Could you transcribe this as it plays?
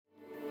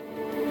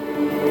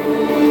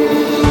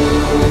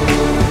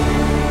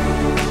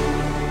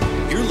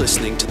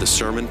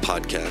sermon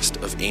podcast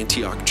of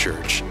Antioch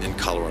Church in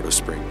Colorado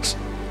Springs.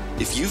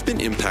 If you've been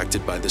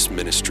impacted by this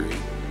ministry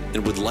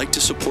and would like to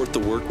support the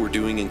work we're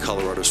doing in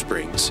Colorado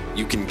Springs,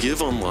 you can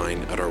give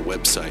online at our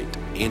website,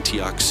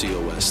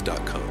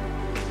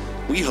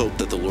 antiochcos.com. We hope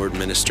that the Lord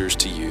ministers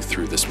to you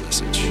through this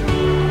message.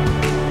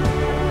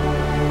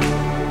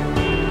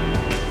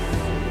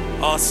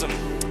 Awesome.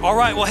 All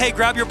right, well, hey,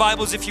 grab your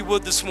Bibles if you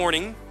would this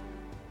morning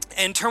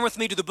and turn with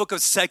me to the book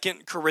of 2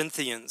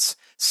 Corinthians.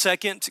 2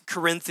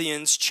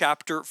 Corinthians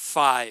chapter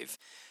 5.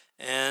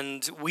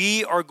 And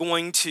we are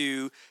going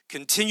to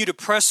continue to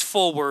press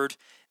forward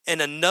in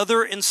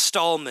another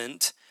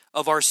installment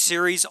of our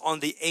series on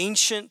the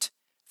ancient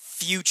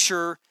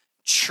future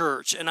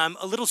church. And I'm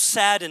a little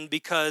saddened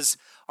because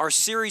our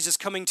series is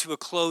coming to a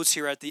close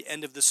here at the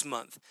end of this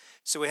month.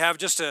 So we have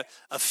just a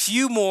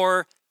few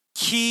more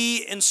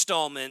key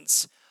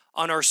installments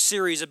on our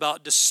series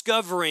about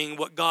discovering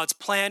what God's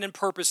plan and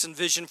purpose and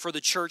vision for the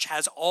church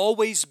has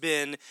always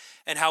been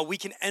and how we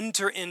can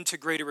enter into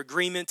greater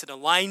agreement and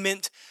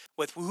alignment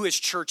with who His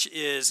church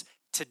is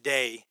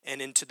today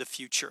and into the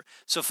future.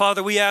 So,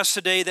 Father, we ask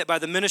today that by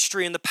the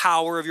ministry and the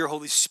power of your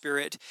Holy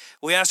Spirit,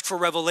 we ask for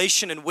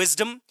revelation and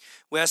wisdom,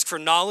 we ask for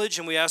knowledge,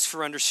 and we ask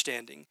for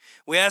understanding.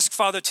 We ask,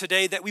 Father,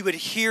 today that we would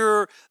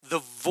hear the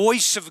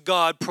voice of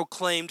God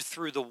proclaimed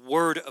through the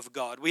Word of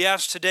God. We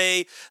ask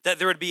today that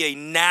there would be a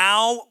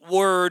now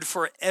word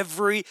for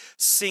every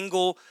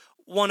single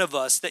one of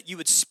us, that you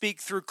would speak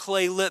through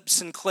clay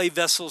lips and clay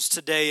vessels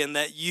today, and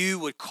that you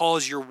would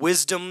cause your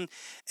wisdom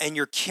and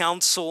your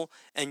counsel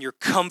and your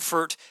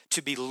comfort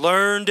to be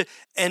learned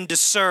and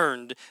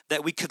discerned,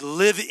 that we could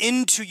live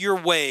into your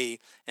way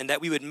and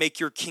that we would make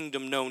your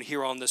kingdom known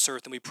here on this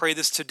earth. And we pray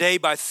this today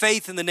by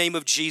faith in the name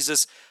of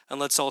Jesus, and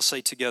let's all say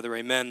together,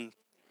 amen.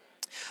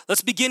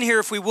 Let's begin here,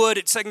 if we would,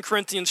 at 2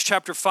 Corinthians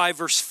chapter 5,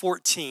 verse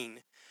 14.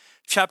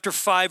 Chapter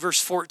 5,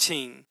 verse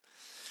 14.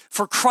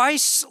 For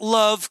Christ's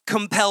love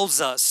compels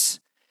us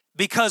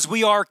because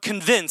we are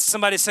convinced.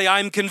 Somebody say,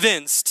 I'm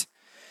convinced.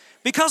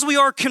 Because we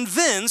are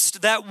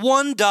convinced that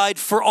one died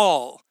for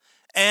all,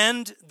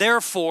 and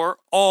therefore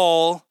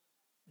all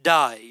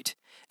died.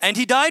 And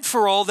he died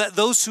for all, that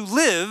those who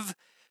live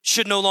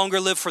should no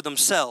longer live for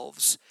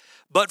themselves,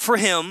 but for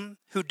him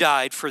who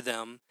died for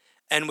them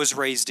and was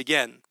raised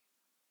again.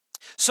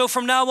 So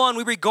from now on,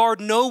 we regard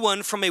no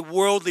one from a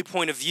worldly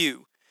point of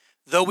view.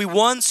 Though we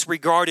once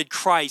regarded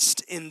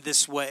Christ in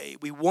this way.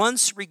 We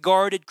once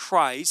regarded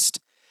Christ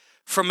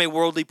from a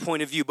worldly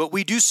point of view, but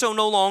we do so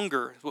no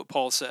longer, is what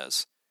Paul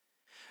says.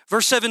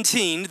 Verse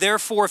 17,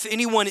 therefore, if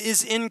anyone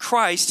is in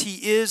Christ,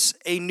 he is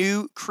a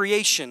new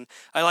creation.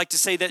 I like to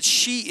say that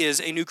she is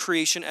a new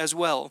creation as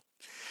well.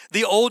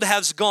 The old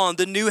has gone,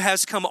 the new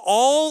has come.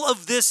 All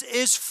of this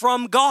is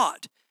from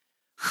God,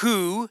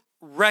 who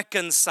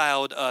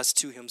reconciled us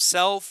to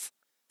himself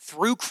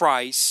through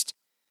Christ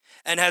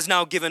and has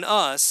now given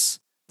us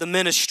the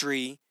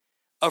ministry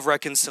of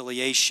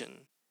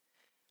reconciliation,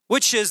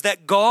 which is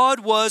that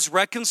God was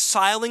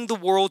reconciling the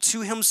world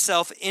to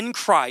himself in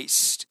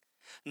Christ,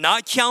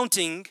 not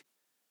counting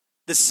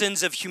the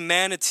sins of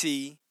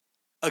humanity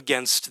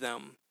against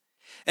them,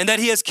 and that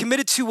he has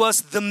committed to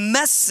us the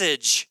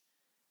message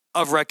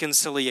of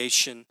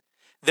reconciliation.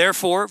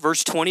 Therefore,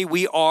 verse 20,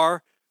 we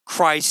are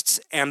Christ's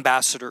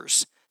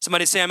ambassadors.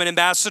 Somebody say, I'm an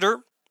ambassador.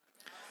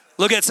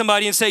 Look at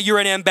somebody and say, you're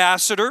an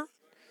ambassador.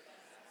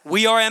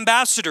 We are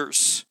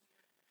ambassadors.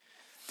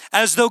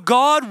 As though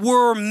God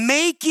were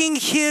making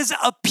his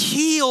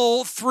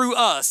appeal through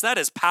us. That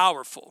is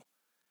powerful.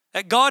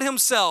 That God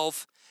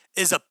himself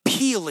is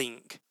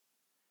appealing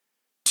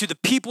to the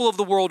people of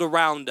the world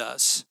around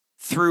us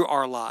through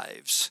our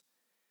lives.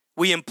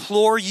 We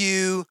implore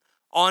you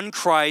on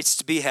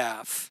Christ's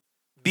behalf,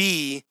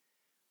 be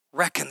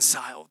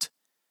reconciled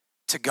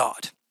to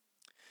God.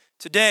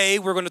 Today,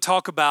 we're going to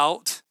talk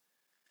about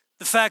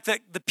the fact that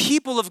the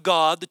people of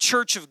God, the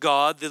church of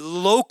God, the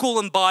local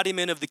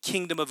embodiment of the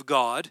kingdom of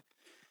God,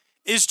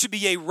 is to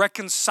be a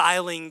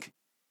reconciling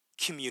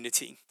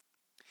community.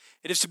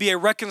 It is to be a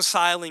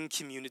reconciling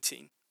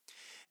community.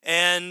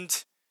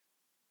 And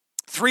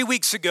 3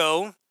 weeks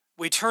ago,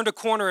 we turned a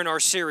corner in our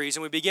series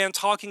and we began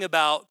talking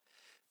about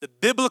the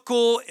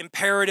biblical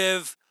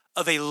imperative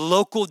of a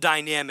local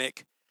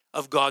dynamic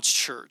of God's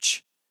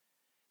church.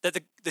 That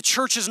the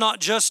church is not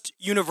just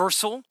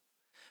universal,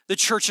 the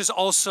church is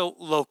also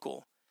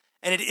local.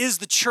 And it is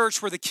the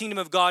church where the kingdom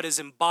of God is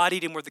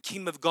embodied and where the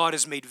kingdom of God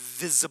is made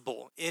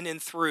visible in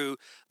and through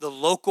the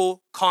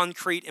local,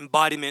 concrete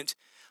embodiment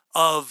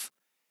of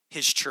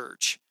his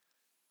church.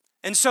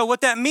 And so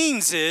what that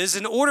means is,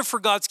 in order for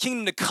God's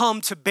kingdom to come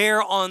to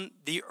bear on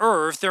the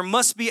earth, there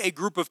must be a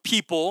group of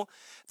people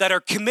that are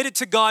committed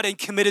to God and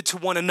committed to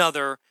one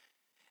another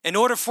in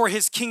order for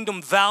his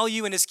kingdom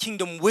value and his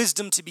kingdom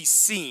wisdom to be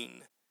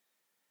seen.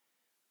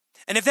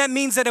 And if that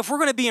means that if we're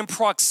going to be in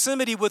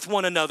proximity with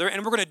one another,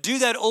 and we're going to do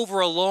that over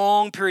a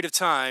long period of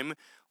time,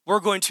 we're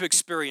going to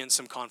experience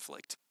some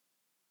conflict.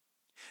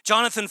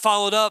 Jonathan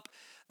followed up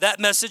that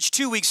message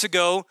 2 weeks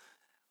ago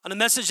on a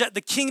message that the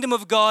kingdom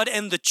of God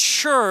and the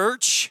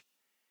church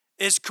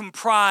is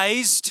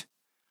comprised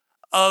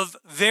of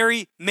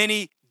very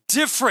many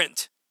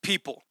different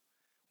people.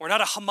 We're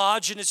not a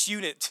homogeneous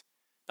unit,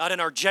 not in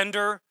our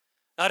gender,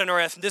 not in our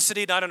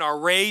ethnicity, not in our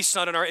race,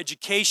 not in our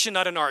education,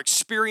 not in our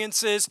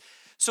experiences.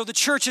 So the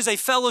church is a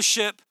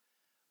fellowship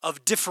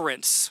of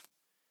difference.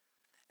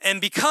 And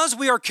because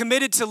we are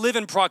committed to live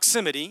in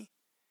proximity,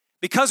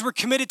 because we're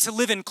committed to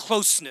live in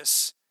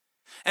closeness,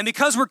 and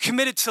because we're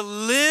committed to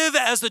live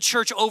as the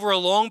church over a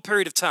long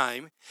period of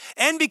time,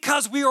 and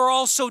because we are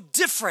all so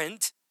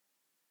different,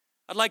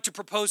 I'd like to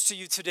propose to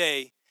you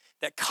today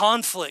that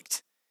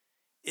conflict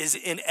is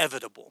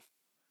inevitable.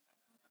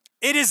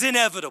 It is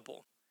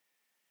inevitable.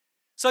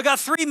 So I got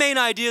three main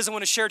ideas I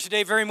want to share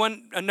today.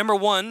 Number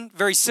one,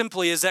 very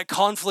simply, is that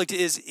conflict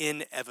is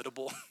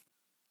inevitable.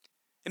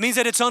 It means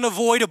that it's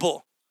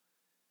unavoidable.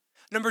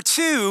 Number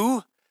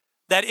two,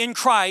 that in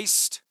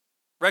Christ,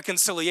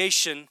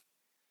 reconciliation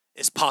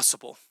is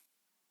possible.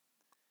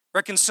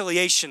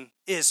 Reconciliation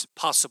is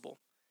possible.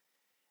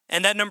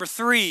 And that number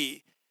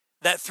three,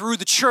 that through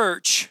the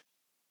church,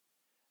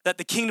 that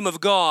the kingdom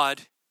of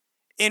God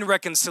in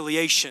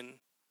reconciliation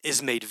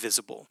is made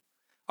visible.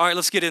 All right,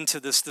 let's get into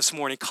this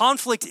morning.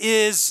 Conflict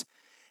is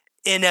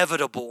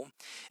inevitable.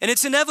 And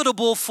it's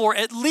inevitable for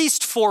at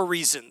least four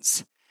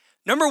reasons.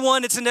 Number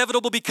one, it's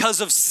inevitable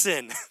because of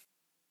sin.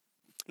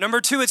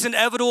 Number two, it's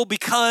inevitable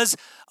because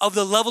of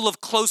the level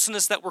of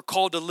closeness that we're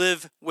called to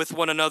live with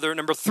one another.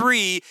 Number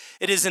three,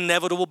 it is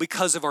inevitable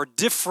because of our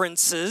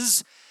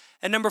differences.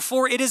 And number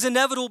four, it is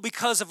inevitable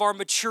because of our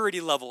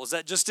maturity levels.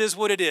 That just is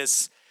what it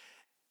is.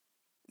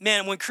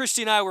 Man, when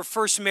Christy and I were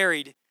first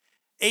married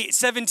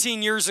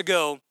 17 years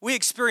ago, we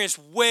experienced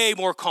way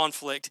more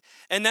conflict.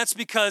 And that's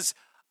because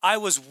I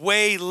was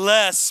way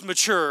less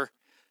mature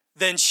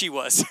than she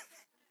was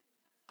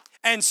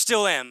and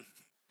still am.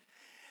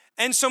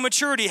 And so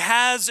maturity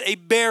has a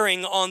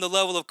bearing on the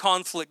level of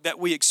conflict that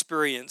we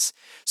experience.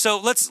 So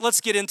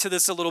let's get into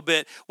this a little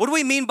bit. What do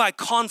we mean by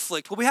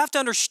conflict? Well, we have to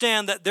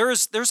understand that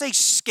there's a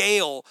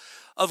scale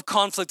of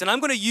conflict, and I'm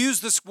going to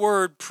use this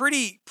word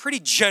pretty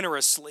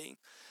generously.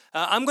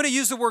 I'm going to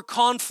use the word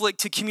conflict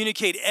to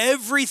communicate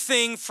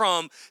everything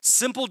from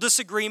simple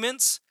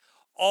disagreements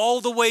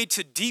all the way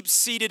to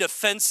deep-seated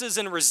offenses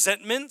and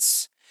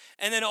resentments,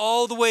 and then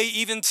all the way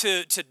even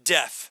to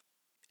death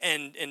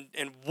and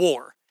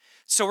war.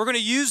 So we're going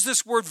to use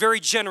this word very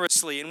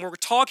generously, and we're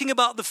talking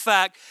about the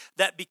fact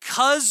that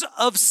because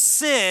of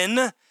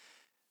sin,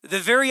 the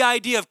very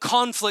idea of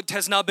conflict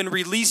has now been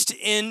released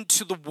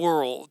into the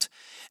world.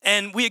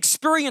 And we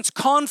experience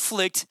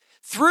conflict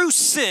through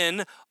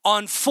sin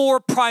on four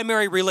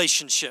primary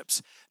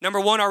relationships. Number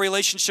one, our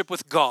relationship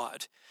with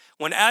God.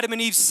 When Adam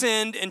and Eve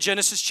sinned in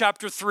Genesis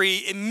chapter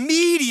 3,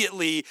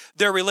 immediately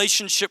their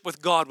relationship with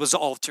God was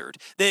altered.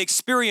 They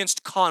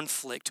experienced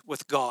conflict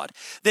with God.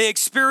 They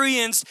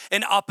experienced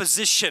an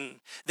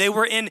opposition. They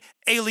were in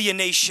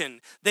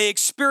alienation. They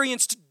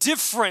experienced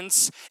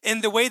difference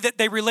in the way that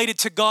they related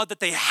to God that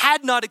they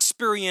had not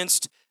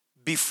experienced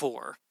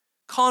before.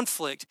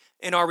 Conflict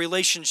in our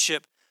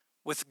relationship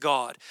with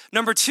God.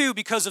 Number two,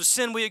 because of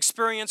sin, we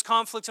experience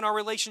conflict in our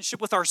relationship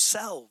with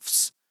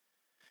ourselves.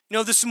 You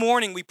know, this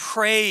morning we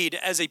prayed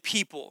as a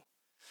people.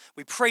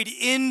 We prayed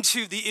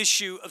into the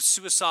issue of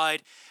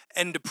suicide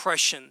and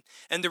depression.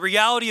 And the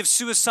reality of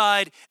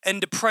suicide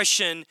and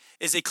depression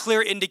is a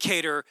clear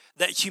indicator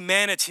that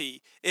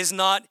humanity is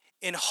not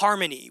in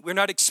harmony. We're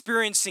not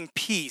experiencing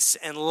peace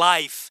and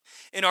life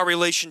in our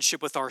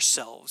relationship with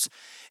ourselves.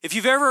 If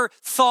you've ever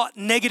thought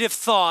negative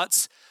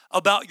thoughts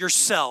about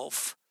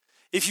yourself,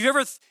 if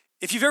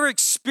you've ever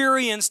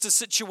experienced a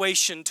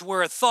situation to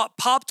where a thought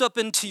popped up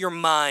into your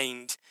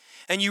mind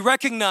and you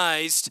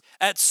recognized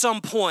at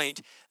some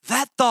point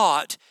that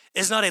thought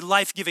is not a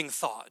life-giving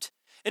thought.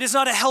 It is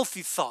not a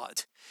healthy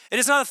thought. It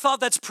is not a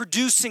thought that's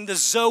producing the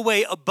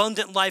Zoe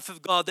abundant life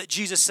of God that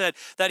Jesus said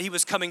that he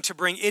was coming to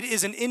bring. It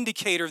is an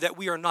indicator that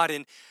we are not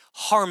in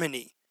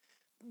harmony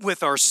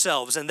with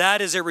ourselves, and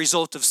that is a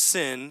result of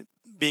sin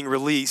being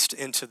released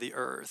into the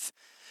earth.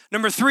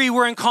 Number three,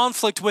 we're in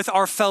conflict with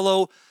our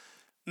fellow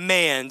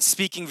man,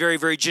 speaking very,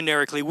 very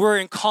generically. We're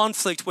in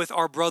conflict with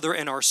our brother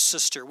and our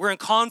sister. We're in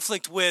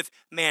conflict with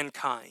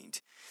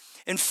mankind.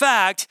 In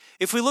fact,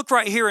 if we look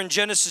right here in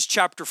Genesis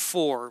chapter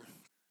 4,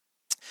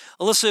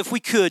 Alyssa, if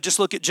we could, just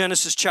look at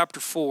Genesis chapter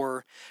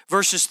 4,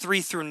 verses 3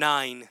 through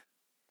 9.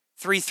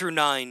 3 through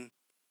 9.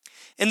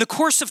 In the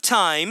course of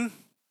time,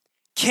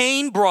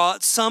 Cain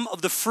brought some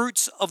of the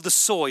fruits of the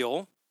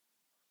soil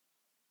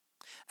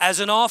as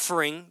an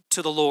offering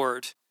to the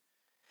Lord.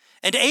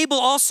 And Abel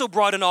also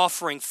brought an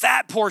offering,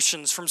 fat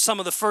portions from some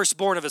of the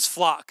firstborn of his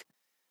flock.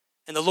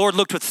 And the Lord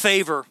looked with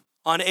favor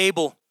on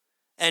Abel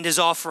and his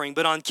offering,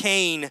 but on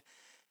Cain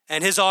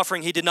and his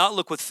offering he did not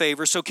look with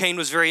favor. So Cain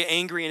was very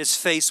angry and his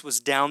face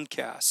was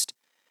downcast.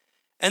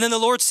 And then the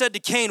Lord said to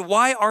Cain,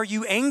 "Why are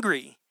you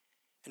angry?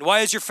 And why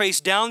is your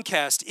face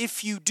downcast?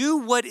 If you do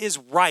what is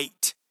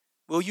right,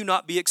 will you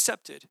not be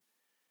accepted?"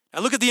 Now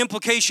look at the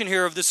implication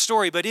here of this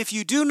story. But if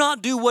you do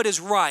not do what is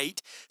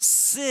right,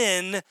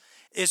 sin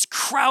is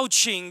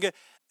crouching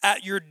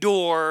at your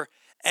door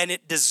and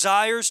it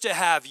desires to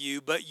have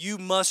you, but you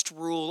must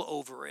rule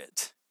over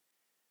it.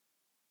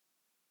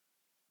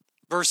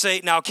 Verse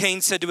 8, now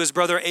Cain said to his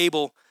brother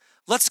Abel,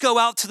 let's go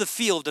out to the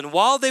field. And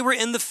while they were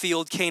in the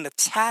field, Cain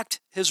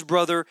attacked his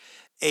brother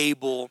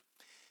Abel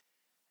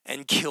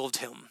and killed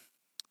him.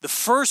 The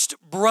first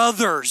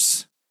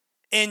brothers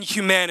in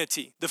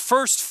humanity, the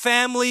first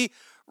family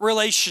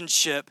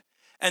relationship,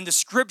 and the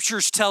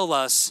scriptures tell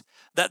us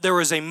that there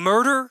was a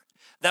murder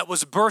that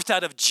was birthed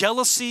out of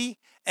jealousy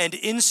and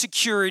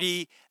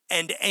insecurity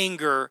and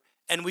anger,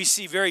 and we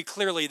see very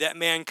clearly that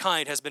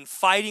mankind has been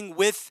fighting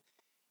with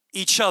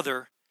each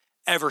other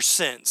ever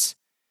since,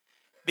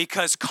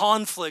 because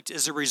conflict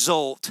is a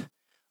result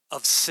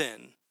of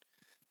sin.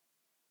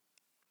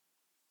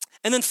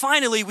 And then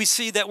finally, we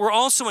see that we're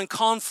also in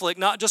conflict,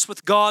 not just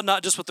with God,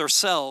 not just with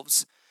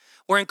ourselves.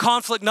 We're in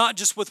conflict not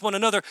just with one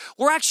another,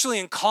 we're actually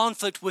in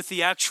conflict with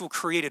the actual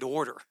created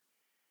order.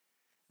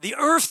 The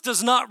earth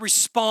does not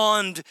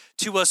respond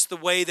to us the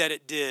way that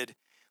it did.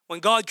 When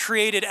God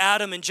created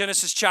Adam in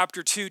Genesis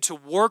chapter 2 to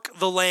work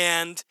the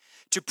land,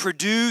 to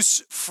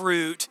produce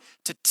fruit,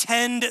 to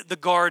tend the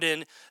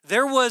garden,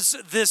 there was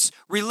this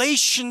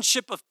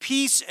relationship of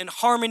peace and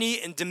harmony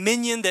and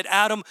dominion that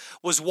Adam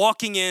was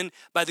walking in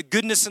by the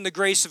goodness and the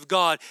grace of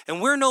God.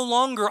 And we're no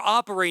longer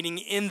operating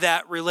in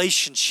that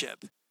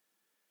relationship.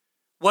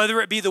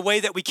 Whether it be the way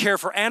that we care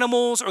for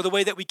animals or the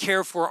way that we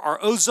care for our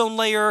ozone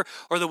layer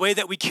or the way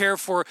that we care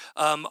for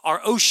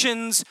our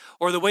oceans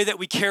or the way that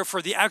we care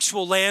for the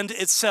actual land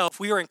itself,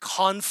 we are in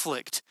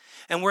conflict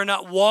and we're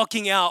not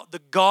walking out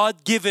the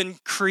God-given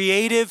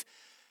creative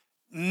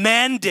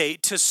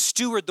mandate to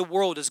steward the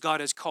world as God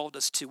has called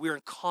us to. We're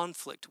in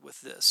conflict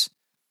with this.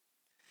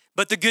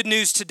 But the good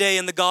news today,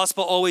 and the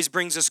gospel always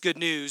brings us good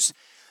news,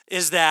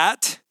 is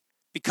that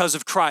because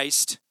of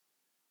Christ,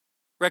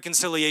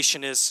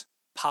 reconciliation is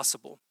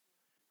possible.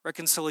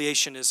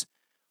 Reconciliation is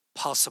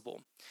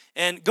possible.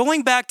 And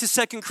going back to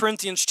 2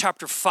 Corinthians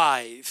chapter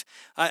 5,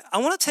 I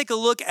want to take a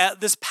look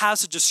at this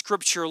passage of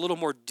scripture a little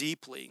more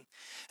deeply.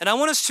 And I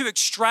want us to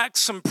extract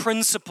some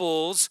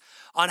principles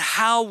on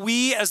how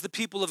we as the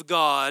people of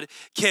God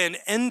can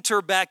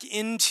enter back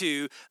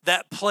into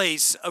that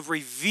place of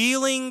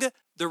revealing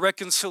the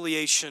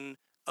reconciliation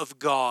of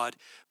God,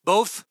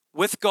 both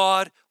with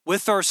God,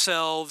 with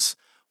ourselves,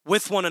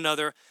 with one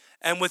another,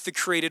 and with the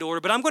created order.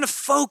 But I'm going to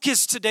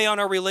focus today on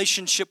our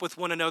relationship with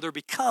one another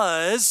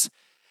because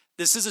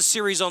this is a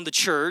series on the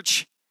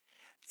church,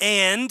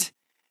 and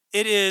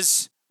it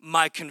is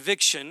my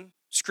conviction,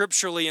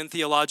 scripturally and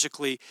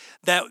theologically,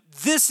 that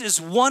this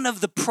is one of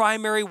the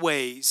primary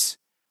ways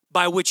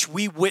by which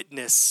we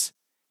witness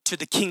to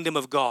the kingdom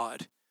of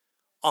God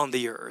on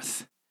the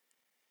earth.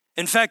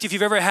 In fact, if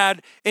you've ever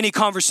had any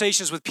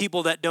conversations with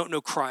people that don't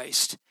know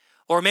Christ,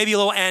 or maybe a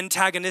little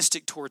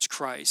antagonistic towards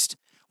Christ,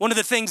 one of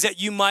the things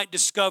that you might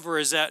discover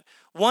is that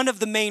one of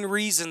the main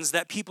reasons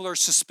that people are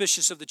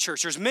suspicious of the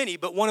church, there's many,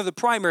 but one of the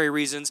primary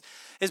reasons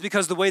is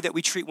because of the way that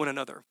we treat one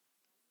another.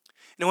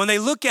 And when they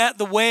look at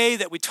the way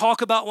that we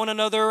talk about one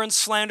another and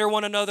slander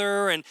one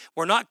another and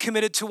we're not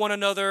committed to one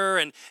another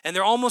and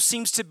there almost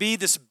seems to be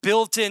this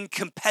built-in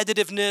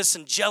competitiveness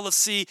and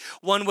jealousy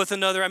one with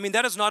another, I mean,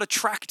 that is not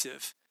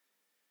attractive.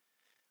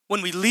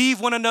 When we leave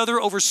one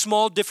another over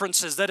small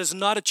differences, that is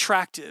not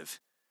attractive.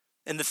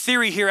 And the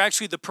theory here,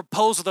 actually the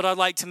proposal that I'd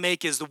like to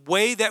make is the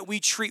way that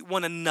we treat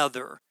one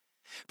another,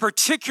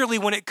 particularly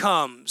when it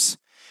comes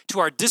to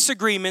our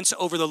disagreements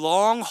over the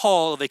long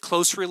haul of a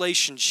close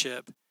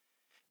relationship,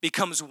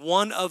 becomes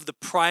one of the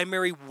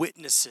primary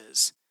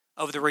witnesses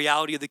of the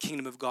reality of the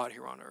kingdom of God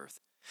here on earth.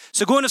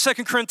 So going to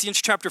 2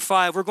 Corinthians chapter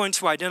 5, we're going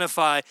to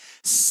identify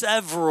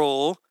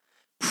several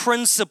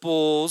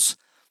principles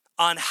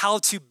on how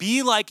to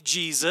be like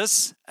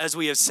Jesus, as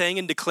we have sang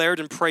and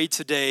declared and prayed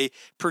today,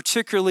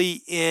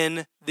 particularly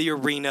in the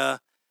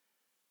arena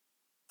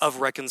of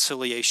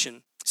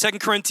reconciliation. 2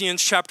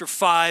 Corinthians chapter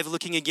 5,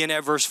 looking again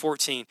at verse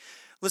 14.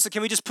 Listen,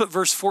 can we just put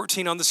verse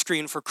 14 on the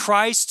screen? For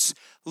Christ's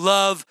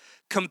love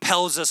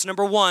compels us.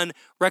 Number one,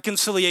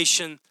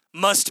 reconciliation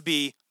must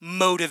be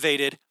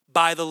motivated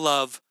by the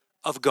love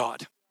of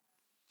God.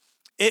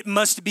 It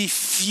must be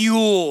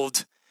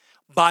fueled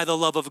by the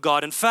love of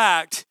God. In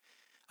fact,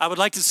 I would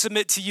like to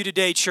submit to you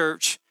today,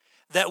 church,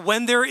 that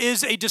when there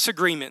is a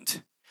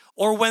disagreement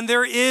or when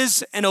there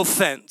is an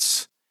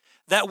offense,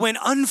 that when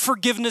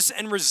unforgiveness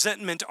and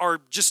resentment are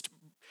just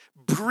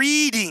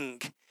breeding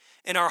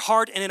in our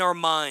heart and in our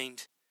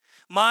mind,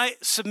 my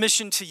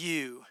submission to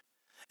you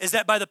is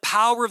that by the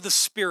power of the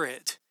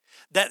Spirit,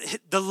 that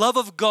the love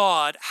of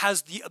God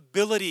has the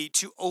ability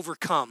to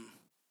overcome.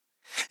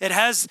 It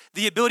has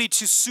the ability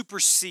to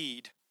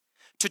supersede,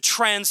 to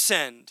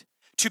transcend,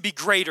 to be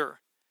greater,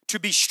 to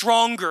be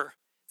stronger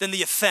than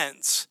the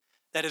offense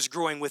that is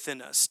growing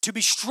within us, to be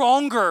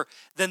stronger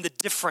than the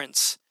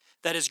difference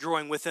that is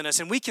growing within us.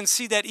 And we can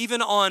see that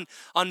even on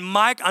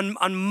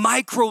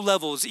micro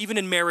levels, even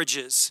in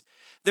marriages.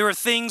 There are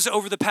things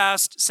over the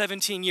past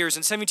 17 years,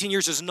 and 17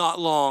 years is not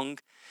long,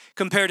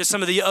 compared to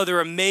some of the other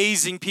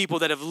amazing people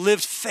that have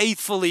lived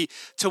faithfully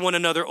to one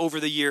another over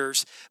the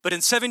years. But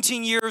in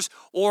 17 years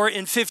or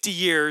in 50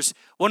 years,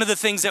 one of the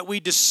things that we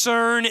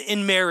discern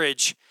in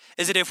marriage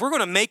is that if we're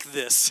going to make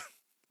this,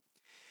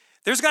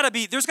 there's got to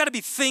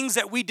be things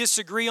that we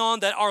disagree on,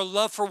 that our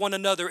love for one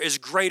another is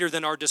greater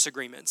than our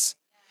disagreements.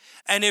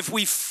 And if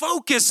we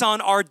focus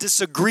on our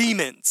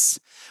disagreements,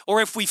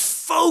 or if we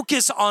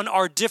focus on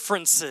our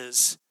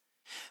differences,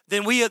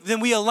 then we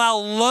allow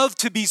love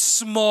to be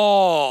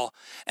small,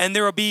 and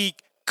there will be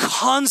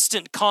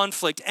constant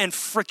conflict and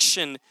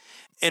friction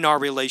in our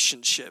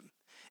relationship.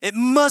 It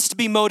must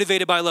be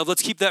motivated by love.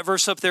 Let's keep that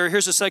verse up there.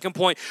 Here's the second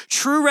point.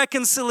 True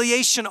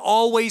reconciliation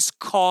always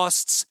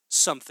costs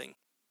something.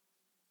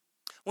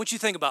 I want you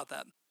to think about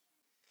that.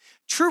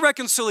 True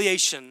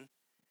reconciliation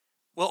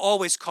will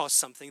always cost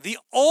something. The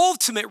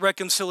ultimate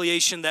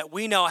reconciliation that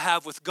we now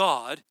have with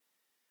God,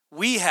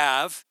 we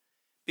have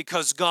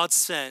because God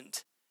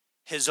sent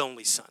his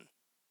only Son.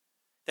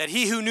 That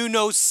he who knew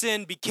no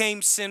sin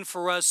became sin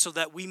for us so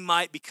that we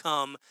might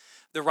become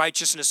the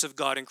righteousness of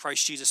God in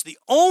Christ Jesus. The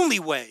only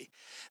way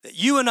that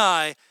you and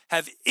I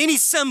have any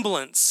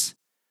semblance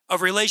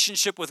of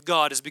relationship with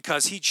God is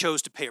because he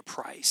chose to pay a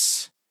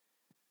price.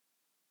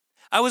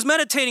 I was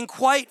meditating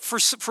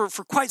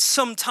for quite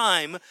some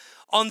time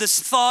on this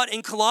thought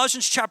in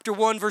Colossians chapter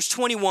 1, verse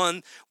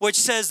 21, which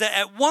says that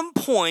at one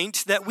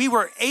point that we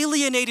were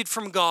alienated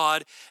from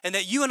God and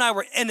that you and I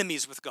were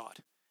enemies with God.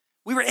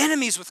 We were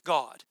enemies with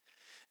God.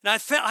 And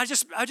I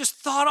just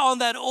thought on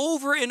that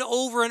over and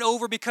over and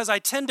over because I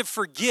tend to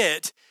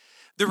forget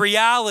the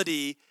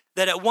reality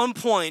that at one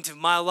point of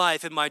my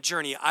life and my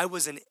journey, I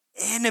was an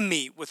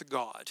enemy with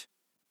God.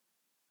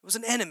 I was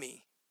an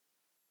enemy.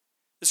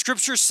 The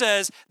scripture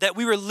says that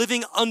we were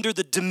living under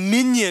the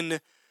dominion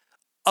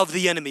of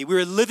the enemy. We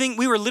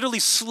were literally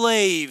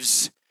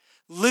slaves,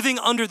 living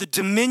under the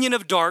dominion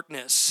of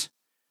darkness,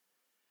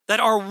 that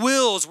our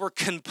wills were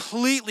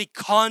completely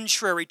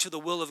contrary to the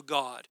will of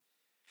God.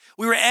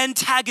 We were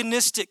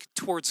antagonistic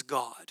towards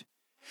God.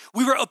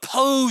 We were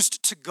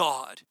opposed to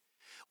God.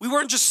 We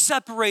weren't just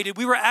separated,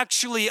 we were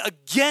actually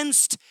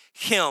against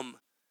him.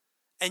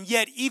 And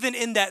yet, even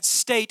in that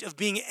state of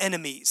being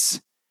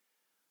enemies,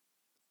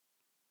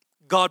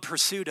 God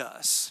pursued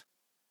us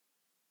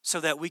so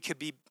that we could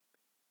be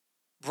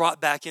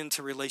brought back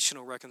into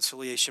relational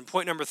reconciliation.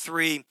 Point number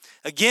 3,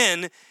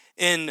 again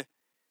in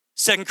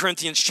 2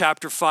 Corinthians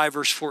chapter 5,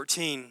 verse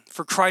 14.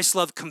 For Christ's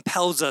love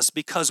compels us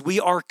because we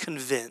are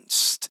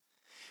convinced.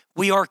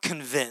 We are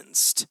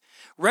convinced.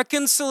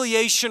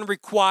 Reconciliation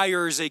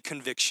requires a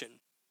conviction.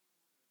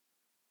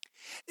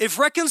 If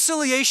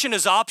reconciliation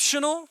is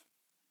optional,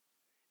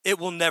 it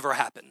will never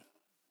happen.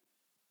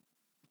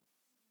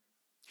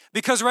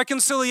 Because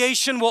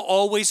reconciliation will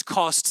always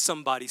cost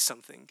somebody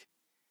something.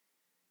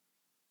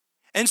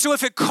 And so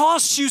if it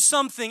costs you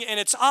something and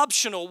it's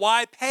optional,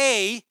 why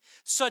pay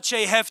such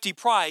a hefty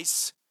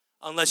price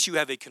unless you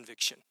have a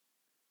conviction?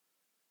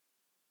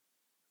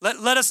 Let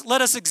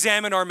us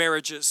examine our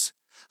marriages.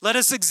 Let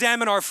us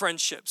examine our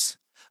friendships.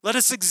 Let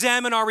us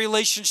examine our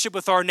relationship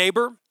with our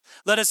neighbor.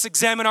 Let us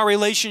examine our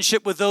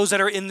relationship with those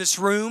that are in this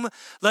room.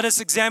 Let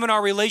us examine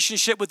our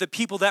relationship with the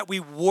people that we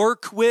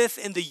work with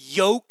in the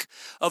yoke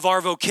of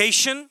our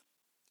vocation.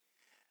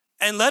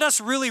 And let us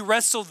really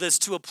wrestle this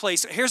to a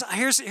place. Here's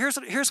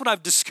what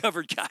I've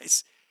discovered,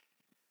 guys.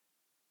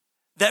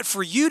 That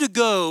for you to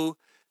go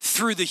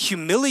through the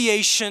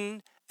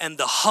humiliation and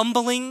the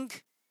humbling,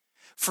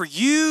 for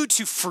you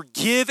to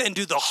forgive and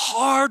do the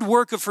hard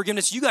work of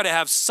forgiveness, you got to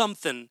have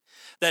something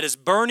that is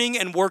burning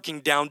and working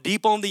down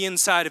deep on the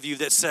inside of you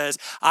that says,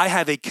 I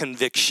have a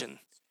conviction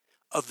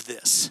of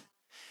this.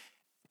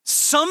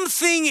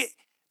 Something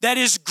that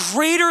is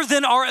greater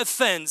than our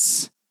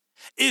offense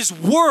is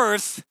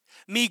worth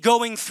me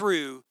going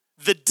through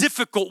the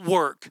difficult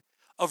work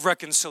of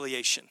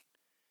reconciliation.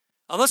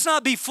 Now, let's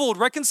not be fooled.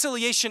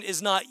 Reconciliation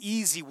is not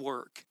easy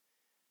work.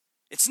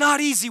 It's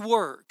not easy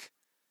work.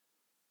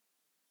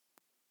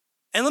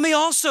 And let me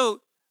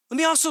also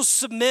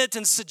submit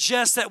and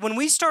suggest that when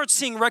we start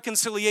seeing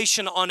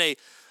reconciliation on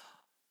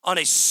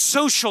a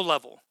social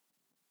level,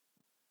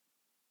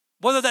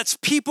 whether that's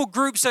people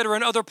groups that are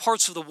in other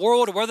parts of the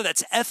world, or whether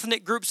that's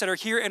ethnic groups that are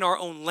here in our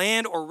own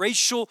land, or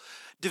racial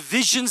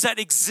divisions that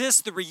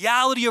exist, the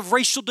reality of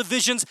racial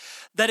divisions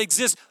that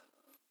exist,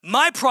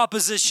 my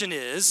proposition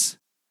is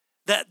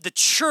that the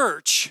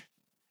church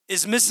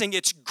is missing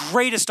its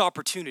greatest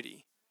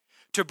opportunity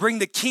to bring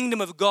the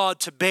kingdom of God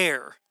to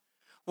bear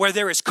where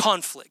there is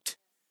conflict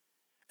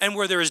and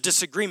where there is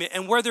disagreement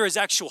and where there is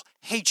actual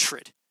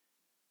hatred.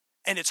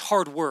 And it's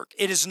hard work.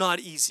 It is not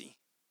easy.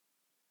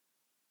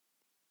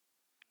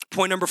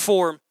 Point number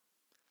 4,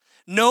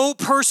 no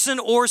person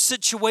or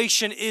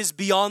situation is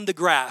beyond the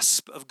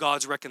grasp of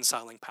God's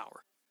reconciling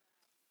power.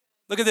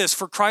 Look at this.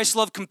 For Christ's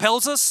love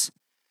compels us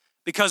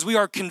because we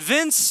are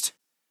convinced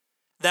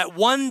that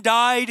one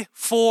died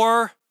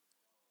for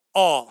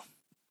all.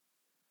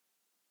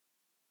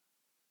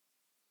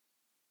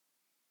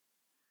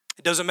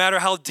 It doesn't matter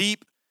how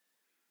deep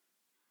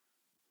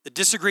the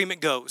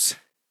disagreement goes.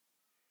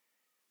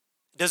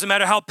 It Doesn't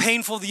matter how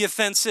painful the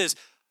offense is.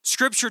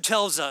 Scripture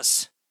tells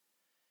us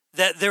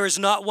that there is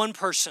not one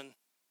person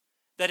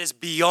that is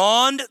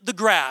beyond the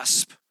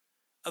grasp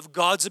of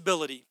God's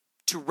ability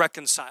to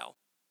reconcile.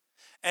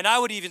 And I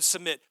would even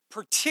submit,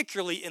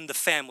 particularly in the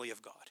family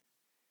of God.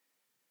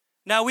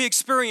 Now, we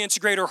experience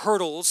greater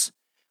hurdles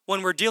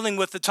when we're dealing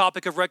with the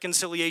topic of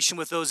reconciliation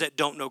with those that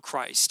don't know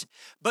Christ.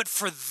 But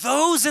for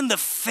those in the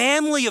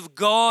family of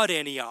God,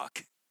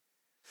 Antioch,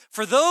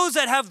 for those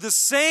that have the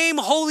same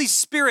Holy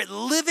Spirit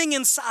living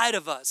inside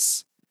of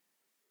us,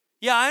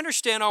 yeah, I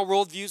understand our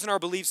worldviews and our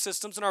belief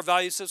systems and our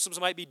value systems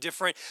might be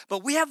different,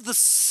 but we have the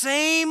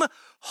same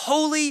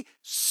Holy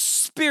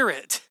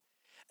Spirit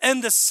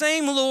and the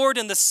same Lord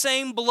and the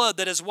same blood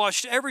that has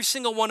washed every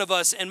single one of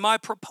us. And my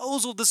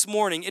proposal this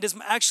morning, it is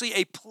actually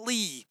a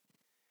plea,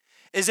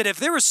 is that if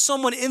there is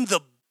someone in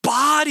the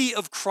body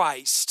of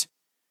Christ,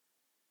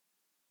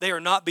 they are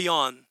not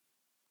beyond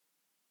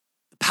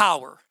the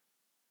power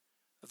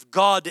of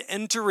God to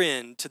enter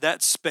into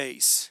that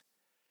space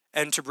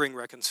and to bring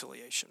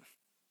reconciliation.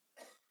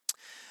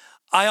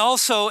 I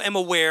also am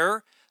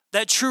aware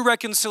that true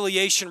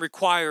reconciliation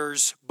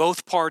requires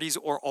both parties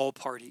or all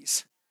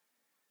parties.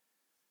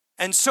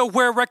 And so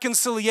where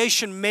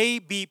reconciliation may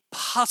be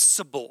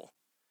possible,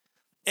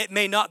 it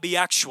may not be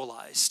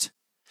actualized.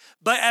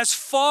 But as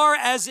far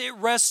as it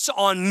rests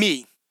on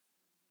me,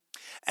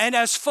 and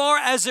as far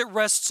as it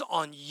rests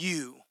on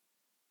you,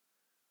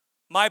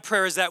 my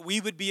prayer is that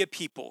we would be a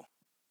people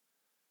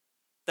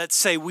that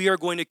say we are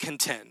going to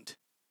contend,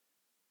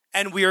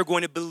 and we are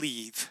going to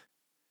believe,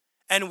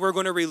 and we're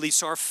going to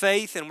release our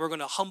faith, and we're going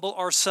to humble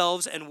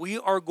ourselves, and we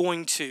are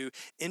going to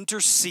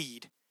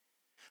intercede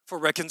for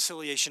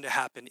reconciliation to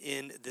happen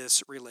in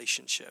this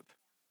relationship.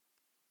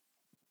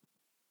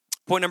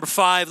 Point number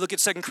 5, look at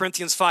 2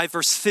 Corinthians 5,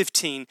 verse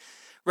 15.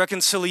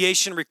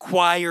 Reconciliation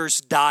requires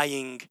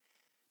dying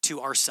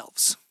to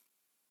ourselves.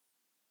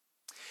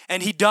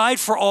 And he died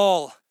for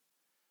all,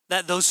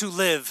 that those who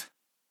live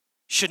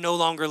should no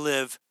longer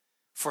live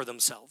for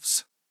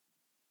themselves.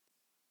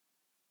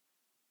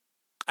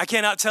 I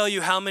cannot tell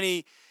you how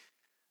many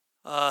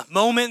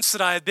moments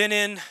that I have been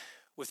in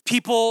with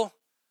people,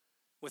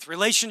 with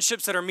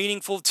relationships that are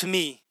meaningful to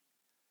me,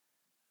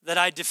 that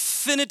I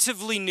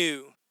definitively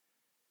knew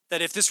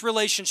that if this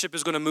relationship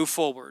is going to move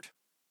forward,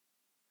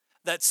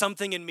 that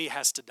something in me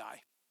has to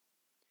die.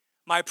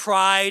 My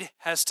pride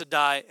has to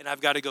die, and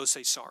I've got to go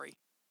say sorry.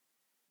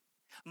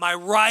 My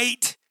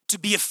right to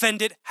be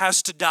offended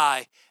has to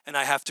die, and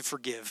I have to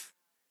forgive.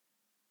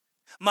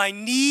 My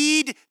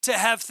need to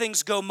have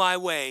things go my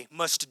way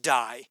must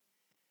die.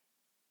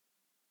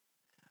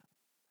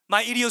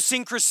 My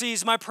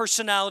idiosyncrasies, my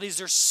personalities,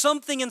 there's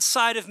something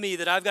inside of me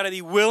that I've got to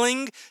be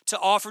willing to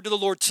offer to the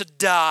Lord to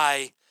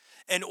die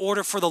in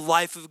order for the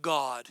life of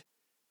God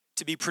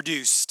to be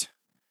produced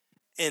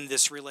in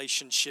this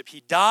relationship.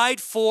 He died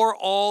for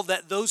all,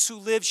 that those who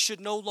live should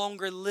no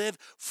longer live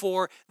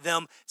for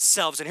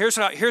themselves. And here's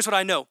what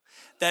I know,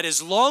 that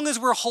as long as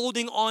we're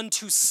holding on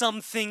to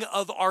something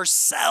of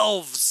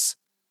ourselves,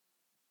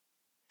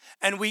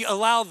 and we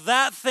allow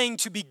that thing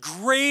to be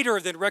greater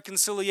than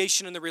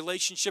reconciliation in the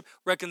relationship,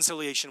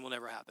 reconciliation will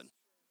never happen.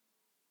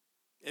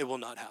 It will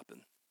not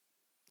happen.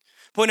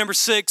 Point number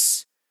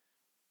 6,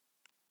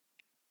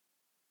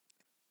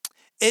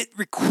 it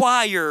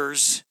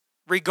requires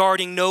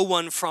regarding no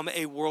one from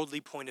a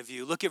worldly point of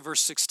view. Look at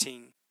verse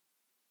 16.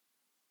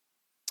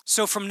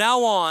 So from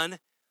now on,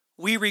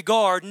 we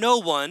regard no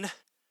one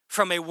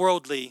from a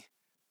worldly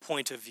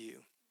point of view.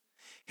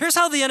 Here's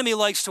how the enemy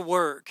likes to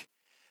work.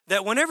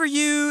 That whenever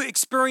you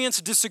experience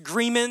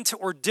disagreement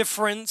or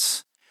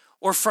difference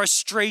or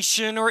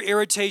frustration or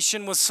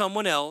irritation with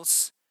someone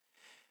else,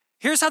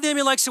 here's how the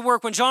enemy likes to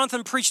work. When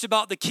Jonathan preached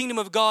about the kingdom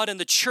of God and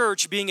the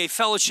church being a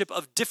fellowship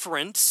of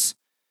difference,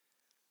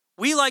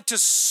 we like to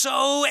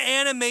so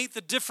animate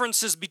the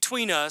differences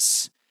between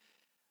us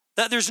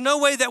that there's no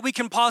way that we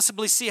can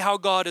possibly see how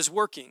God is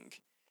working.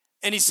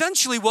 And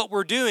essentially what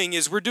we're doing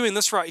is we're doing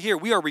this right here.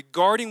 We are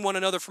regarding one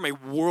another from a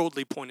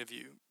worldly point of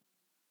view.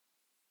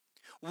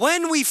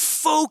 When we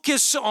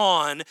focus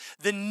on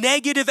the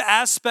negative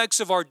aspects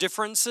of our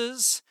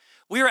differences,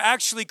 we are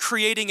actually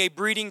creating a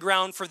breeding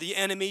ground for the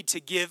enemy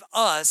to give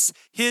us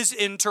his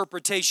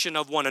interpretation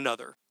of one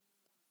another.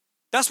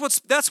 That's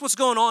what's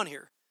going on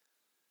here.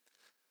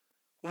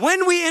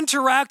 When we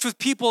interact with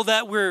people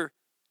that we're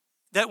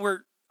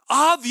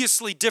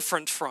obviously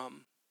different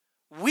from,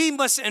 we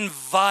must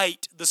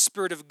invite the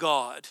Spirit of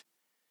God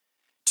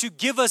to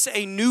give us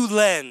a new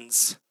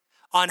lens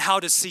on how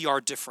to see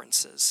our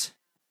differences.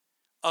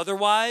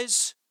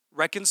 Otherwise,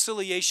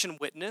 reconciliation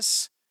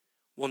witness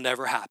will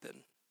never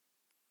happen.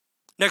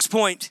 Next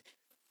point,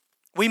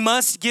 we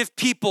must give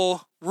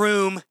people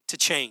room to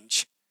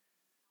change.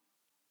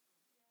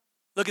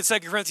 Look at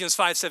 2 Corinthians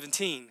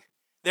 5:17.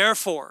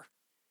 Therefore,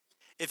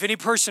 if any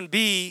person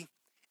be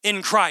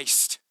in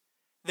Christ,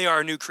 they are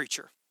a new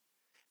creature.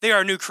 They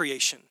are a new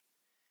creation.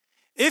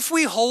 If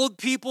we hold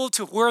people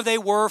to where they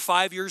were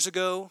 5 years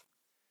ago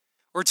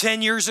or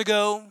 10 years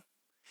ago,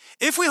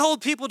 if we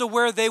hold people to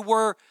where they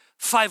were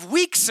 5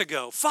 weeks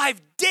ago,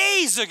 5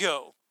 days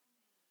ago.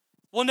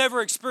 We'll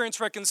never experience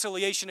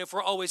reconciliation if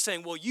we're always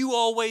saying, well, you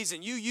always,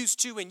 and you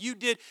used to, and you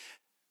did.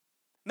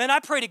 Man,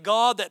 I pray to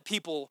God that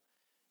people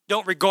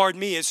don't regard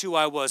me as who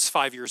I was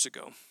 5 years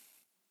ago,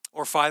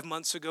 or 5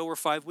 months ago, or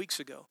 5 weeks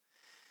ago.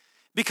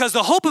 Because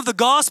the hope of the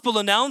gospel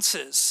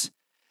announces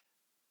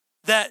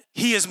that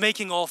he is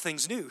making all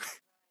things new.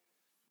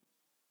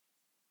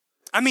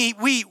 I mean,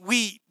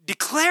 we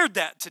declared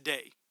that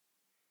today.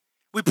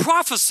 We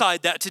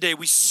prophesied that today.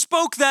 We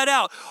spoke that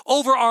out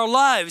over our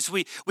lives.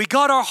 We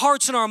got our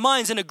hearts and our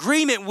minds in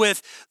agreement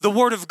with the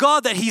word of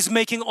God that he's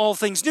making all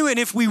things new. And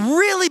if we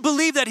really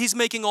believe that he's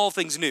making all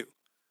things new,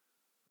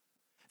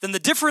 then the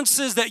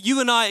differences that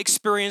you and I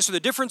experience, or the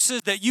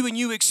differences that you and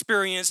you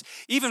experienced,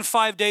 even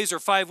 5 days or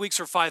 5 weeks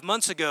or 5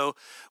 months ago,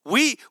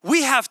 we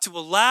have to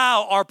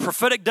allow our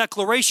prophetic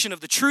declaration of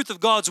the truth of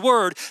God's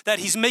word that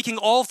he's making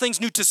all things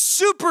new to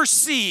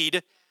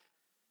supersede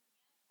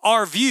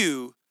our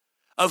view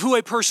of who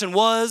a person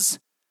was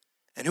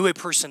and who a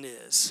person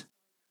is.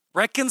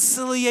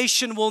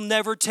 Reconciliation will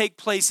never take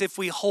place if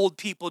we hold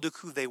people to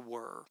who they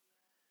were.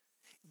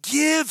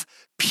 Give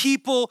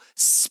people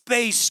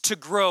space to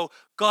grow.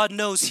 God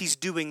knows he's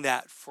doing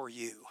that for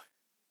you.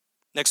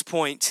 Next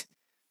point.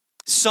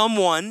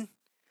 Someone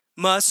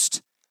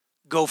must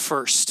go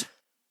first.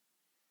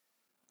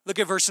 Look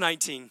at verse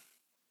 19.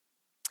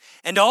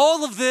 And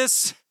all of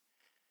this,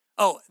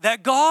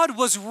 that God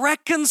was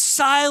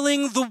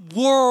reconciling the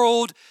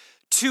world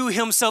to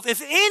himself.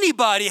 If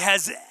anybody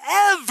has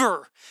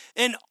ever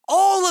in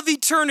all of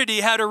eternity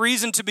had a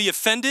reason to be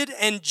offended,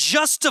 and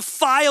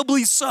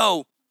justifiably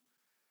so,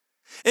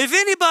 if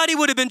anybody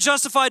would have been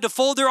justified to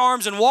fold their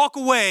arms and walk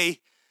away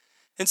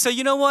and say,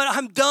 you know what,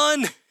 I'm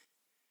done,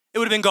 it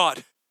would have been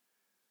God.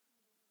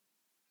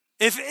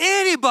 If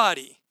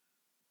anybody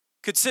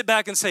could sit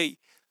back and say,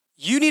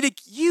 you need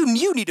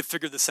to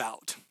figure this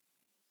out.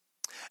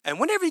 And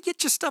whenever you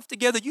get your stuff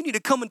together, you need to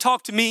come and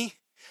talk to me,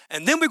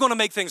 and then we're going to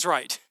make things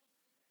right.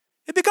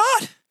 It'd be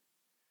God.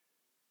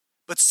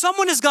 But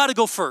someone has got to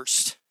go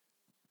first.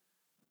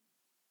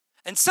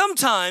 And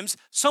sometimes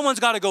someone's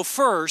got to go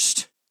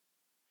first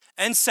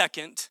and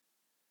second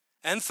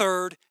and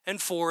third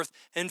and fourth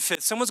and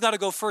fifth. Someone's got to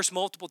go first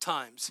multiple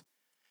times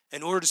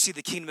in order to see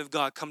the kingdom of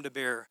God come to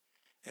bear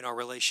in our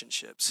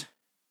relationships.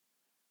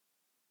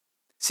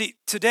 See,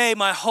 today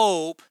my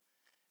hope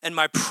and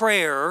my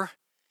prayer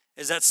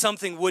is that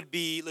something would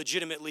be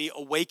legitimately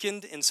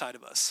awakened inside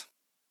of us.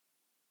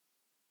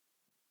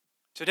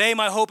 Today,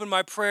 my hope and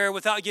my prayer,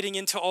 without getting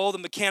into all the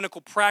mechanical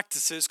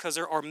practices, because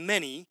there are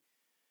many,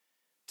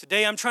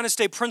 today I'm trying to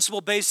stay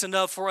principle-based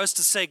enough for us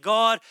to say,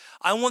 God,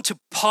 I want to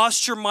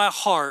posture my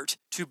heart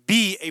to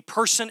be a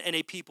person and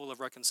a people of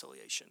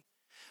reconciliation,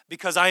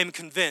 because I am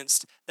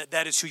convinced that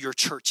that is who your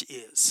church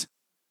is.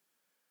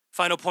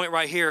 Final point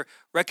right here,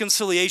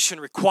 reconciliation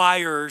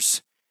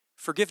requires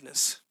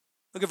forgiveness.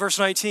 Look at verse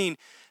 19,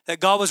 that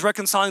God was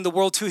reconciling the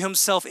world to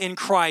himself in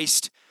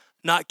Christ,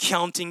 not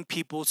counting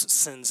people's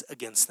sins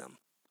against them.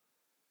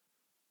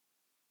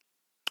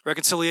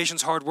 Reconciliation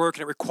is hard work,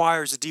 and it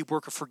requires a deep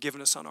work of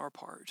forgiveness on our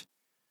part.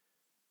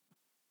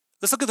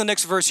 Let's look at the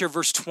next verse here,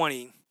 verse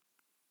 20.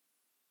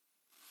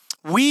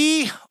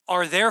 We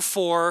are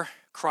therefore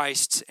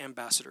Christ's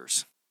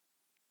ambassadors,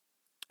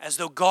 as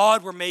though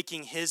God were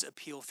making his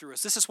appeal through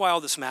us. This is why all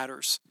this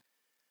matters.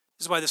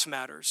 This is why this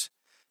matters.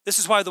 This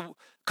is why the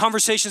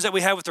conversations that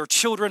we have with our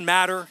children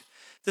matter.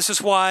 This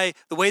is why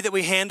the way that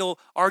we handle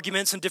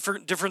arguments and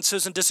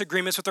differences and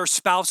disagreements with our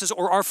spouses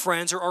or our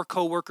friends or our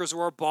coworkers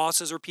or our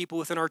bosses or people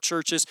within our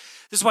churches,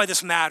 this is why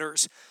this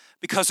matters,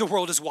 because the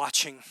world is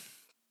watching.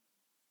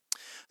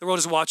 The world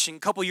is watching. A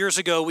couple years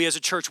ago, we as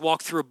a church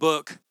walked through a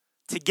book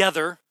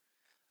together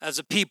as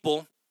a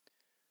people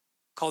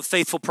called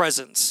Faithful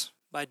Presence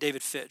by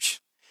David Fitch.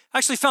 I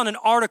actually found an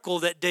article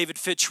that David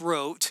Fitch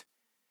wrote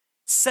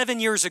 7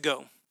 years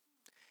ago.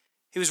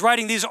 He was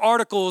writing these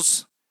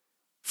articles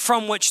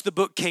from which the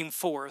book came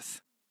forth.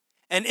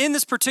 And in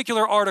this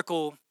particular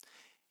article,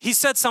 he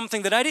said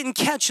something that I didn't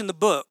catch in the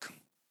book.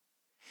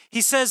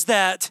 He says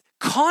that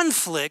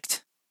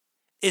conflict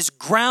is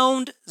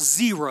ground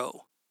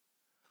zero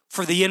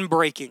for the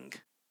inbreaking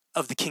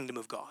of the kingdom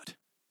of God.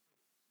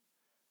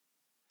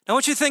 Now I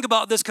want you to think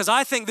about this, because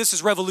I think this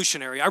is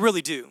revolutionary. I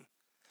really do.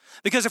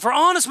 Because if we're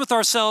honest with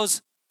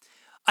ourselves,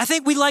 I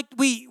think we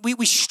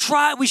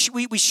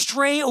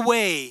stray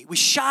away, we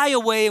shy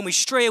away and we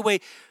stray away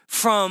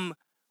from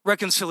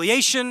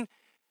reconciliation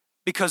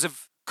because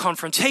of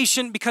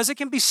confrontation, because it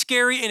can be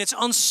scary and it's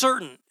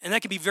uncertain, and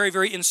that can be very,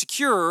 very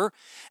insecure,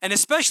 and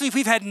especially if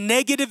we've had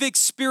negative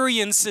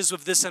experiences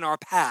with this in our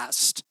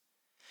past.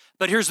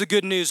 But here's the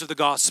good news of the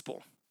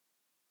gospel.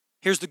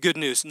 Here's the good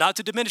news. Not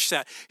to diminish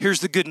that.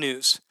 Here's the good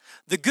news.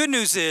 The good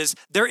news is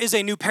there is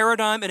a new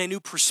paradigm and a new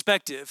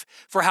perspective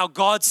for how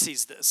God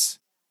sees this.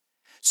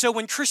 So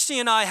when Christy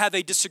and I have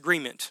a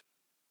disagreement,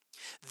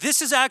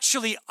 this is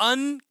actually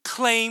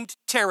unclaimed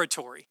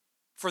territory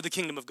for the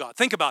kingdom of God.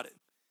 Think about it.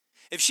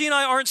 If she and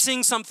I aren't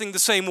seeing something the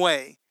same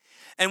way,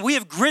 and we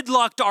have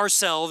gridlocked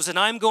ourselves, and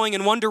I'm going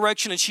in one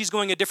direction and she's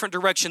going a different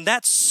direction,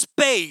 that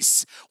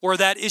space where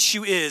that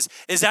issue is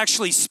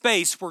actually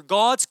space where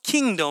God's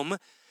kingdom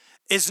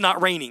is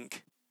not reigning,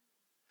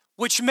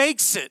 which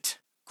makes it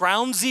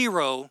ground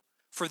zero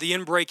for the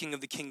inbreaking of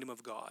the kingdom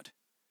of God.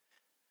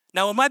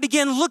 Now, when I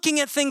begin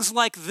looking at things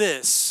like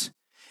this,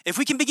 if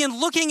we can begin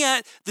looking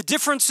at the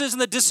differences and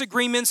the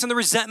disagreements and the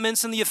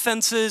resentments and the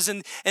offenses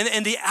and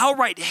the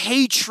outright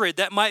hatred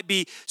that might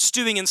be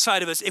stewing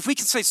inside of us, if we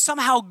can say,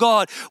 somehow,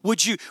 God,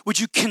 would you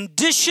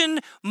condition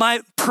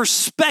my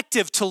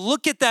perspective to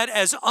look at that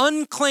as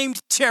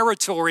unclaimed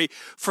territory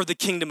for the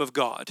kingdom of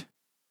God?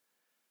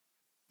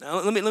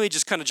 Now, let me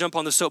just kind of jump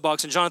on the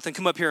soapbox, and Jonathan,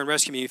 come up here and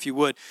rescue me if you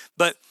would.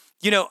 But,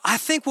 I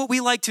think what we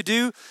like to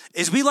do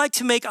is we like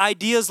to make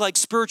ideas like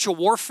spiritual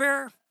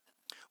warfare,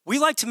 we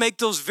like to make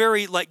those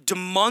very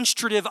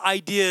demonstrative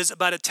ideas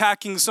about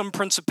attacking some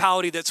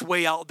principality that's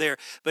way out there.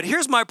 But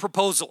here's my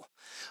proposal.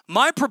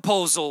 My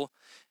proposal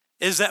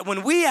is that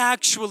when we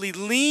actually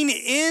lean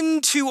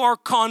into our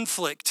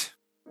conflict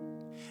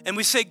and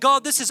we say,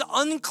 God, this is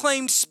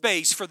unclaimed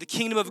space for the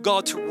kingdom of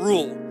God to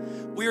rule,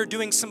 we are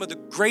doing some of the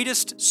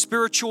greatest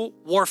spiritual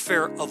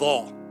warfare of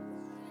all.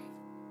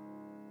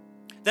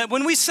 That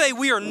when we say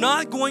we are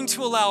not going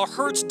to allow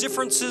hurts,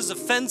 differences,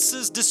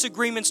 offenses,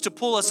 disagreements to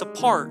pull us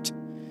apart,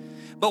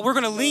 but we're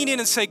going to lean in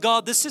and say,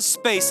 God, this is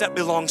space that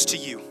belongs to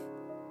you.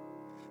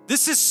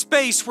 This is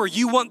space where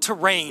you want to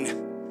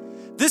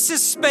reign. This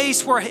is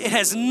space where it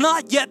has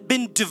not yet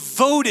been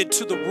devoted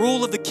to the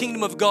rule of the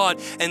kingdom of God.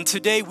 And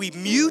today we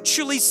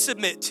mutually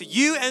submit to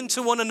you and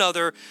to one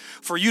another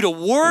for you to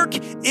work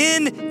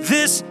in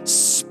this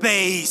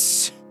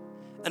space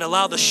and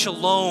allow the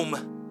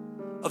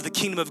shalom of the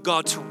kingdom of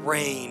God to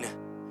reign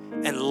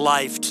and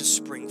life to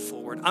spring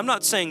forward. I'm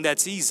not saying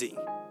that's easy.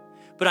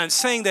 But I'm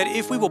saying that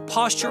if we will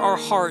posture our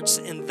hearts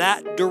in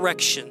that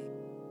direction,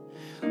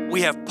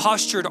 we have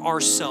postured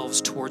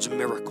ourselves towards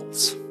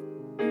miracles.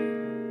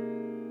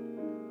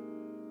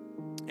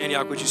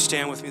 Antioch, would you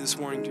stand with me this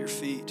morning to your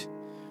feet?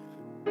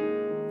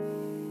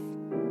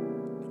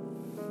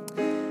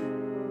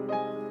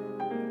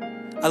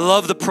 I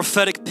love the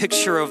prophetic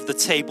picture of the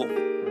table.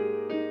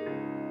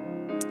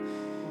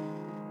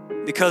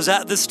 Because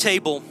at this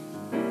table,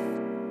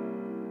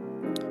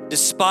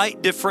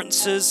 despite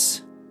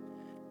differences,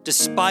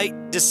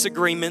 despite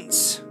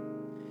disagreements,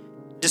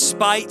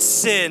 despite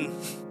sin,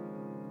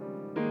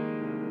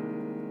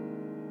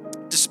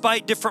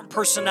 despite different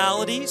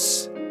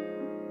personalities,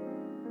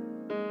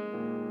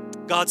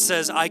 God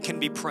says, I can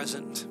be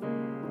present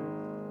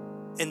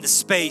in the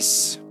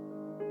space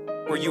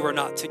where you are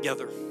not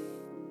together.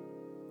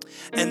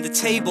 And the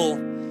table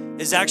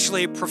is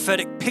actually a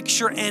prophetic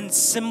picture and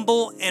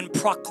symbol and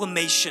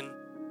proclamation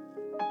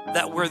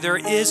that where there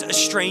is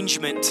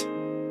estrangement,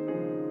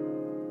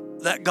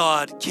 that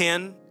God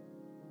can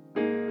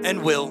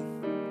and will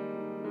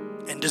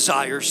and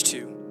desires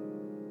to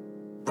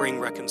bring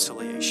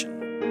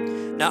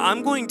reconciliation. Now,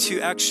 I'm going to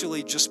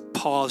actually just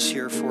pause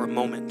here for a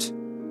moment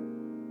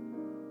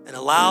and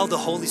allow the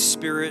Holy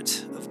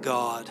Spirit of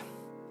God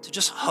to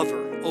just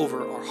hover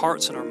over our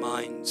hearts and our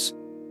minds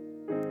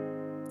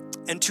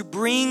and to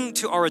bring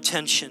to our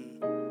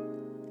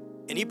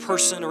attention any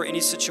person or any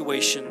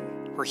situation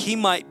where He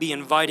might be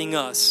inviting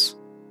us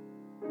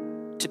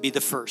to be the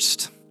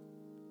first.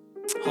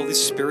 Holy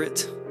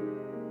Spirit,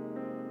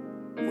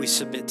 we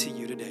submit to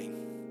you today.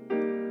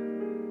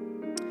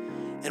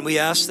 And we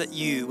ask that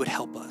you would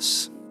help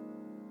us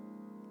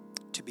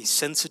to be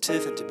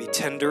sensitive and to be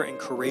tender and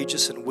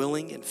courageous and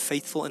willing and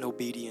faithful and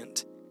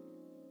obedient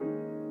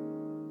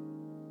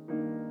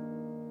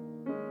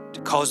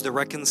to cause the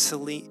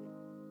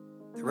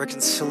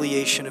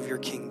reconciliation of your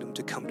kingdom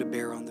to come to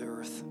bear on the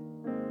earth.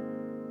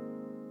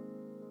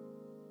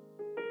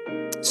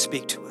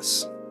 Speak to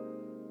us,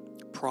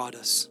 prod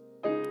us,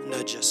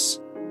 nudge us.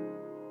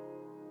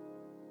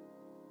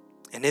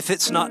 And if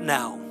it's not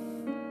now,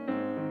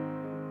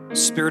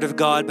 Spirit of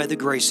God, by the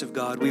grace of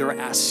God, we are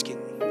asking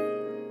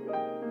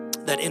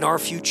that in our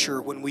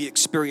future, when we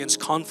experience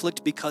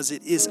conflict, because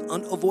it is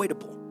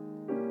unavoidable,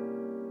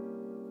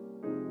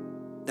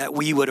 that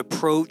we would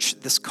approach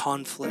this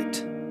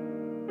conflict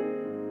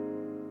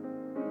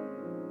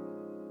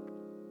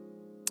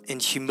in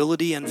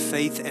humility and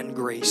faith and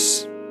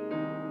grace,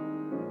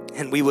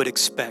 and we would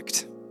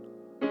expect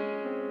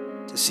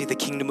to see the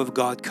kingdom of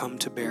God come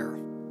to bear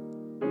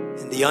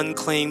in the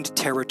unclaimed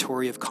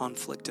territory of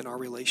conflict in our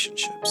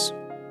relationships.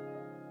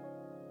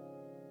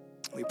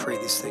 We pray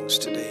these things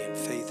today in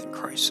faith in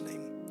Christ's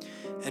name.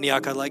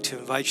 Antioch, I'd like to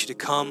invite you to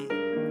come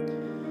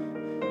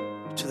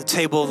to the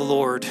table of the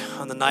Lord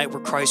on the night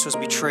where Christ was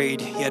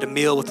betrayed. He had a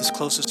meal with his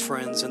closest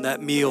friends, and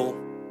that meal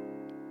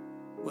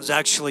was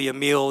actually a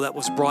meal that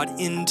was brought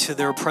into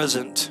their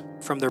present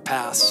from their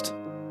past.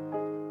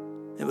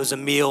 It was a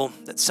meal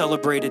that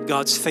celebrated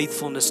God's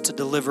faithfulness to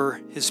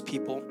deliver his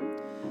people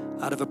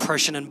out of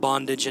oppression and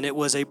bondage. And it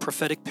was a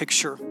prophetic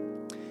picture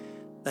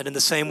that in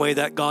the same way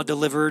that God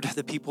delivered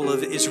the people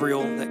of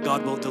Israel, that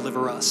God will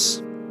deliver us.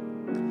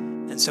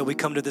 And And so we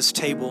come to this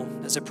table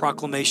as a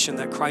proclamation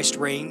that Christ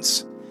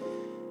reigns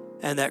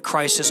and that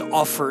Christ has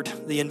offered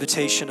the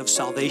invitation of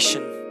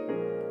salvation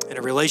and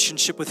a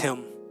relationship with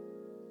him,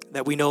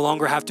 that we no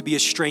longer have to be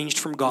estranged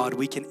from God.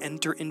 We can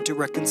enter into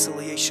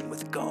reconciliation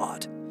with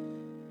God.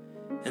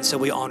 And so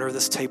we honor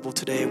this table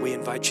today, and we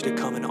invite you to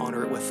come and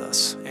honor it with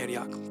us.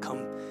 Antioch, come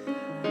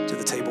to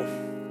the table.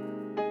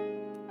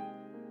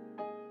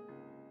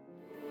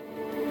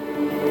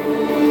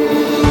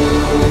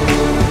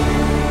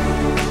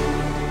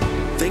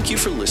 Thank you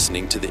for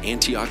listening to the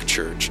Antioch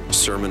Church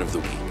Sermon of the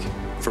Week.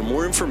 For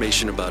more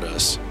information about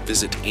us,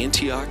 visit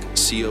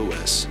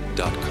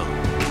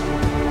antiochcos.com.